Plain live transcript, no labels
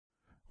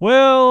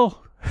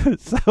Well,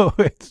 so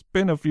it's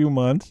been a few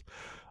months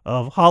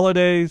of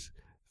holidays,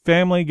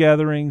 family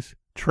gatherings,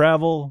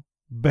 travel,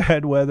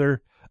 bad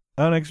weather,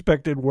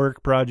 unexpected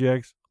work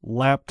projects,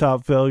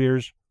 laptop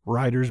failures,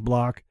 writer's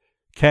block,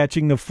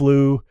 catching the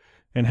flu,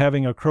 and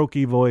having a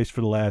croaky voice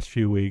for the last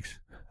few weeks.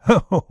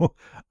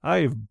 I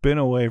have been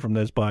away from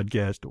this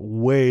podcast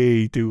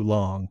way too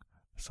long,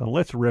 so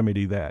let's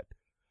remedy that.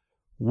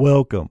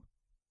 Welcome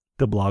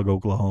to Blog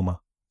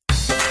Oklahoma.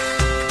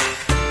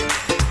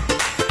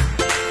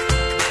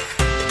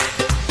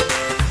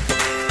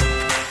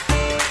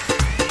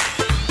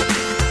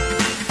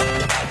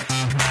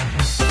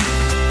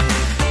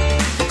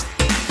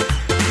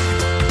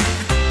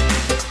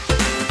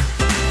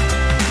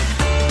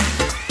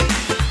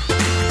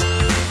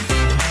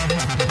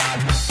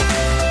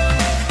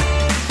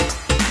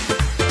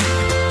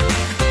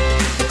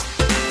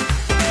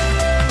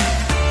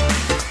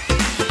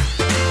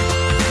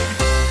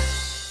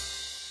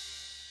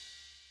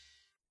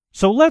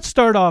 So let's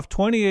start off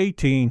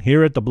 2018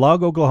 here at the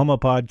Blog Oklahoma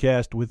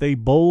podcast with a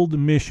bold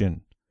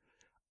mission.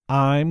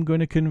 I'm going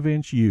to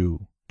convince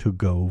you to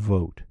go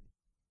vote.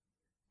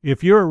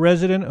 If you're a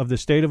resident of the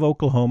state of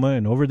Oklahoma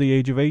and over the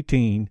age of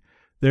 18,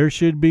 there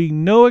should be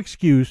no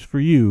excuse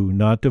for you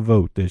not to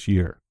vote this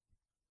year.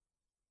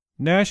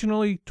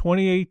 Nationally,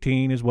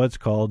 2018 is what's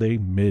called a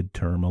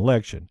midterm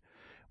election,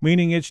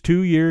 meaning it's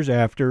 2 years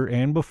after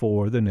and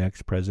before the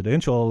next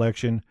presidential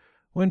election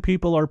when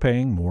people are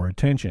paying more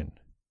attention.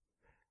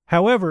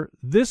 However,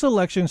 this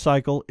election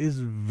cycle is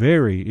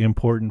very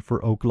important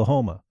for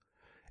Oklahoma.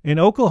 In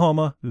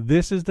Oklahoma,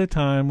 this is the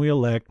time we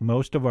elect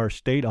most of our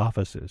state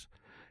offices,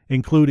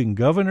 including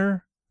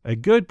governor, a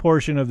good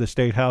portion of the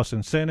state House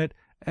and Senate,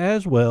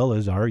 as well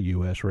as our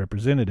U.S.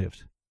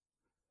 representatives.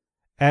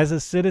 As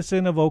a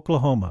citizen of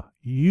Oklahoma,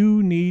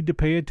 you need to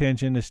pay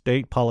attention to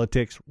state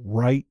politics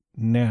right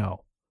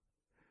now.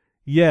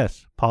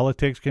 Yes,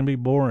 politics can be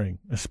boring,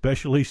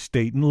 especially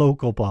state and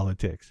local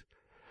politics.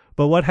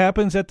 But what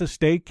happens at the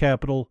state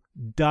capitol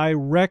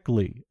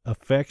directly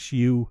affects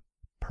you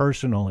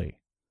personally.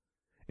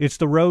 It's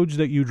the roads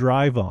that you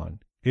drive on.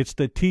 It's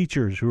the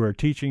teachers who are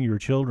teaching your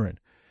children.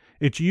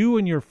 It's you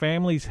and your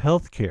family's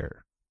health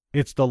care.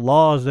 It's the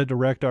laws that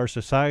direct our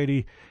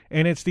society,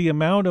 and it's the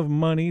amount of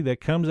money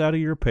that comes out of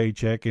your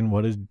paycheck and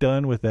what is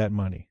done with that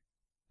money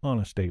on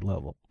a state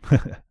level.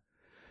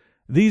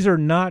 These are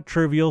not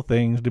trivial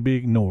things to be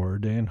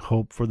ignored and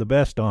hope for the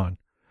best on.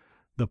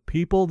 The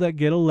people that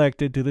get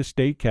elected to the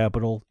state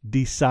capitol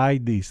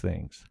decide these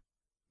things,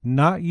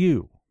 not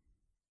you,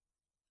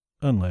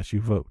 unless you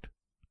vote.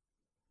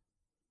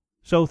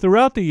 So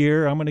throughout the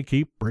year, I'm going to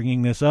keep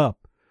bringing this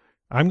up.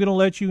 I'm going to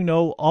let you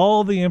know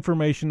all the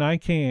information I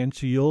can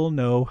so you'll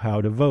know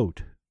how to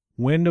vote,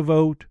 when to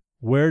vote,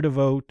 where to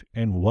vote,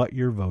 and what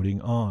you're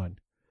voting on.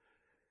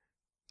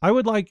 I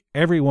would like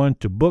everyone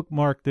to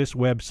bookmark this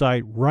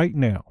website right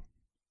now,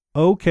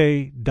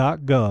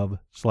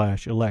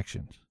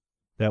 ok.gov/elections.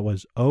 That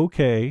was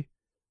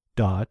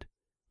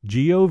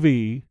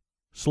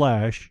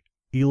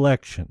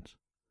ok.gov/elections.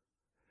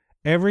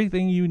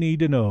 Everything you need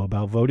to know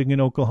about voting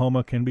in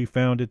Oklahoma can be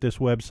found at this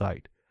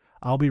website.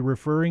 I'll be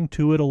referring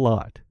to it a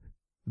lot.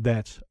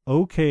 That's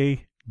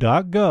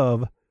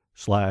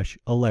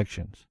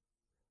ok.gov/elections.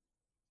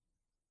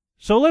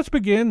 So let's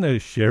begin the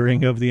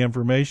sharing of the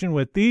information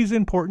with these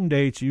important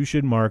dates you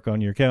should mark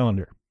on your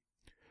calendar.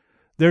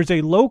 There's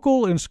a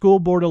local and school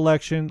board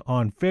election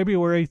on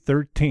February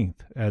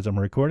 13th. As I'm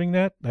recording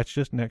that, that's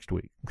just next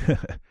week.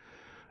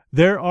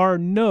 There are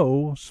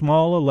no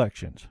small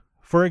elections.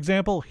 For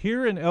example,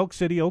 here in Elk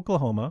City,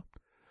 Oklahoma,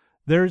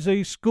 there's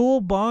a school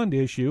bond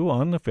issue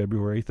on the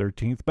February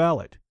 13th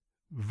ballot.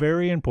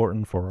 Very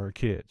important for our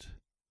kids.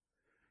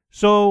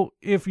 So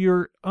if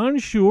you're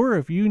unsure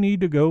if you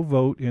need to go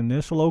vote in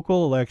this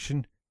local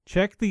election,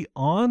 check the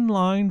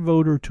online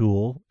voter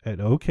tool at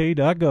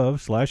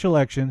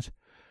ok.gov/elections.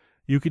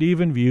 You could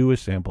even view a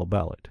sample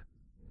ballot.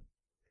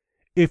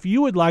 If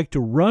you would like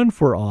to run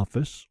for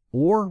office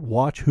or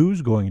watch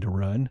who's going to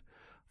run,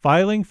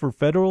 filing for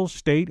federal,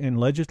 state, and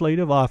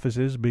legislative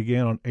offices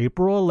begin on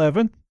April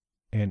 11th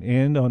and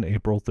end on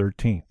April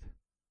 13th.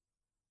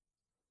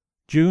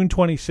 June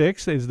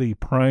 26th is the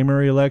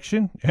primary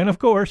election, and of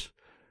course,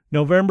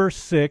 November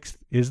 6th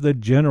is the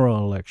general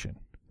election.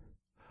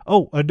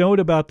 Oh, a note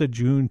about the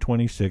June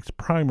 26th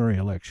primary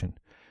election.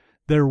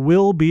 There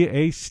will be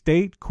a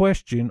state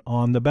question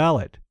on the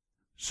ballot,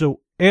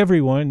 so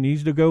everyone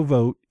needs to go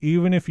vote,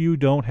 even if you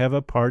don't have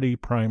a party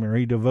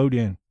primary to vote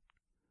in.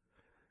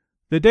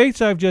 The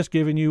dates I've just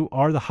given you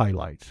are the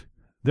highlights.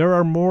 There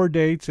are more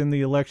dates in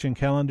the election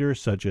calendar,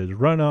 such as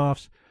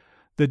runoffs,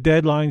 the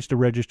deadlines to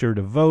register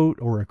to vote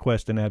or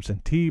request an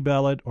absentee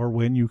ballot, or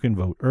when you can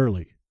vote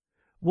early.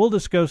 We'll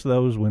discuss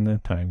those when the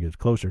time gets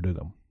closer to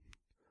them.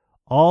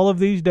 All of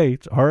these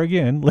dates are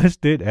again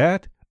listed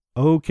at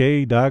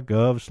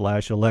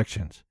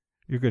ok.gov/elections.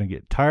 You're going to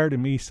get tired of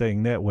me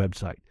saying that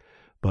website,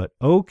 but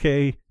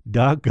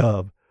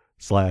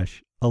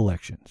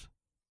ok.gov/elections.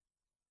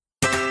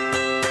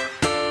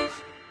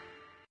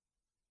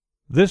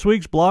 This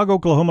week's Blog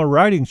Oklahoma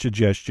writing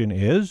suggestion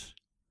is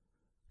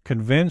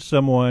convince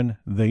someone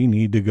they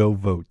need to go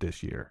vote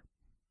this year.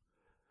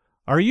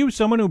 Are you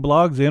someone who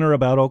blogs in or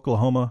about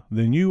Oklahoma?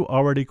 Then you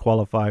already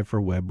qualify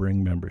for WebRing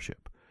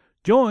membership.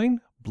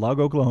 Join Blog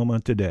Oklahoma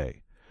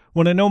today.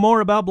 Want to know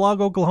more about Blog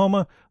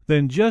Oklahoma?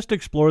 Then just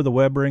explore the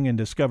WebRing and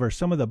discover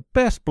some of the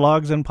best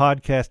blogs and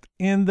podcasts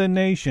in the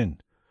nation.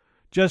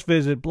 Just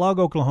visit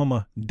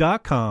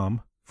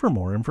blogoklahoma.com for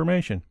more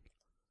information.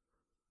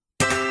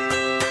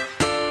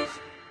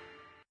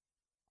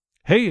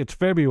 Hey, it's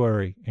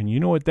February, and you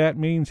know what that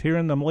means here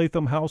in the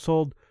Latham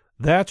household?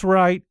 That's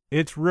right,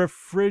 it's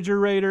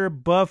Refrigerator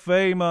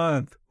Buffet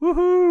Month.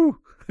 Woohoo!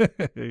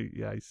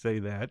 Yeah, I say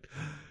that.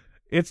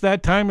 It's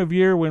that time of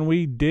year when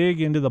we dig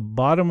into the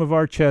bottom of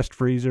our chest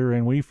freezer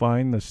and we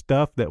find the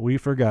stuff that we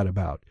forgot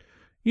about.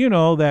 You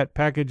know, that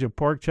package of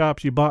pork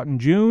chops you bought in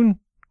June?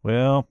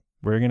 Well,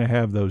 we're going to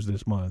have those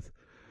this month.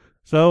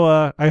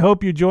 So I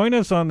hope you join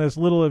us on this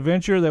little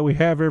adventure that we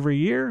have every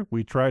year.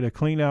 We try to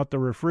clean out the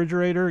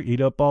refrigerator,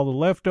 eat up all the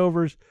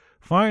leftovers,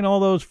 find all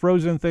those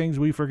frozen things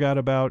we forgot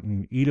about,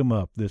 and eat them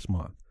up this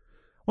month.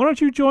 Why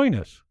don't you join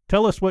us?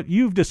 Tell us what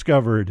you've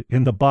discovered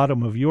in the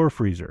bottom of your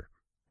freezer.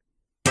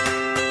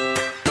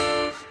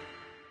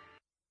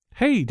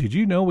 Hey, did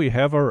you know we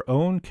have our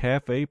own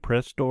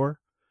CafePress store?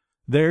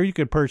 There you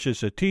can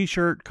purchase a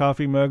t-shirt,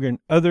 coffee mug, and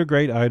other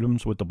great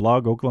items with the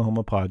Blog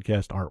Oklahoma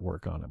podcast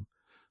artwork on them.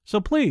 So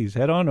please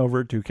head on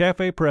over to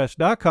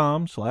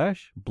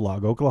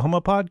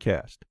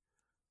cafepress.com/blogoklahomapodcast.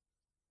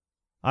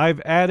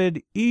 I've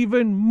added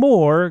even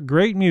more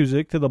great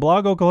music to the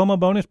Blog Oklahoma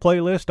bonus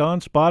playlist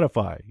on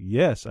Spotify.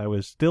 Yes, I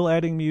was still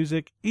adding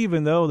music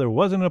even though there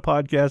wasn't a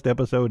podcast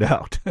episode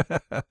out.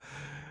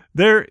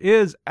 There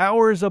is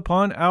hours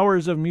upon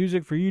hours of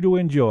music for you to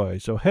enjoy,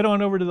 so head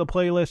on over to the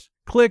playlist,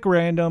 click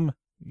random,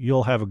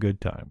 you'll have a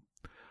good time.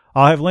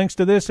 I'll have links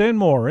to this and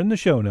more in the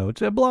show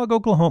notes at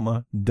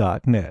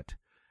blogoklahoma.net.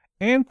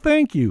 And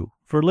thank you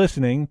for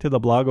listening to the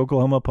Blog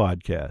Oklahoma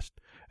podcast.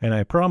 And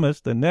I promise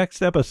the next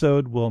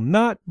episode will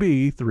not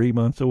be 3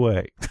 months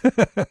away.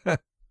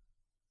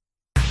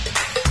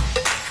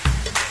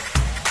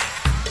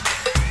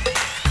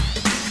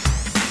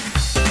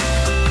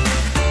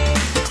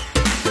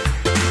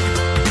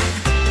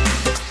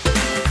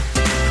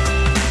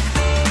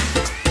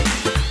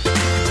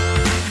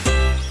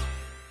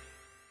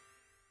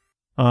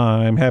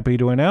 I'm happy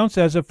to announce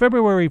as of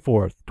February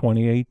 4th,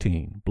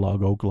 2018,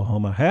 Blog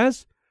Oklahoma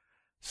has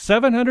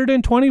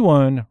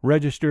 721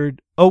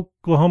 registered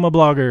Oklahoma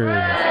bloggers.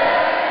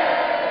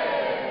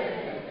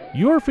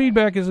 Your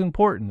feedback is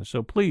important,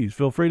 so please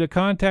feel free to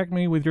contact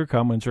me with your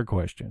comments or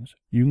questions.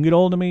 You can get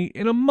hold of me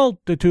in a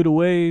multitude of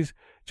ways.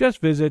 Just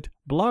visit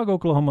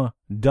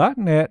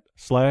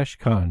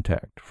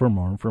blogoklahoma.net/contact for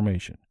more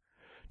information.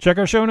 Check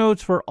our show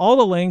notes for all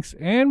the links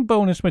and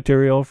bonus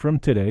material from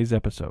today's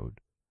episode.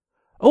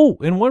 Oh,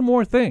 and one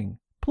more thing.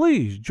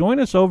 Please join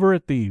us over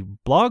at the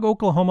Blog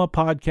Oklahoma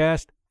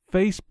Podcast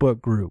Facebook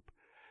group.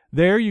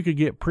 There you could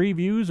get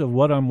previews of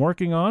what I'm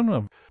working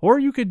on, or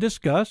you could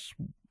discuss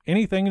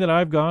anything that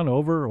I've gone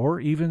over or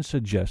even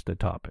suggest a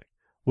topic.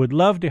 Would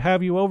love to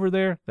have you over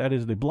there. That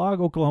is the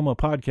Blog Oklahoma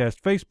Podcast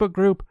Facebook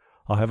group.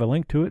 I'll have a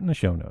link to it in the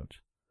show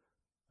notes.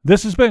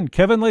 This has been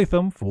Kevin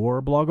Latham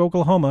for Blog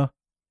Oklahoma.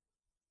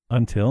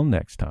 Until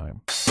next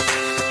time.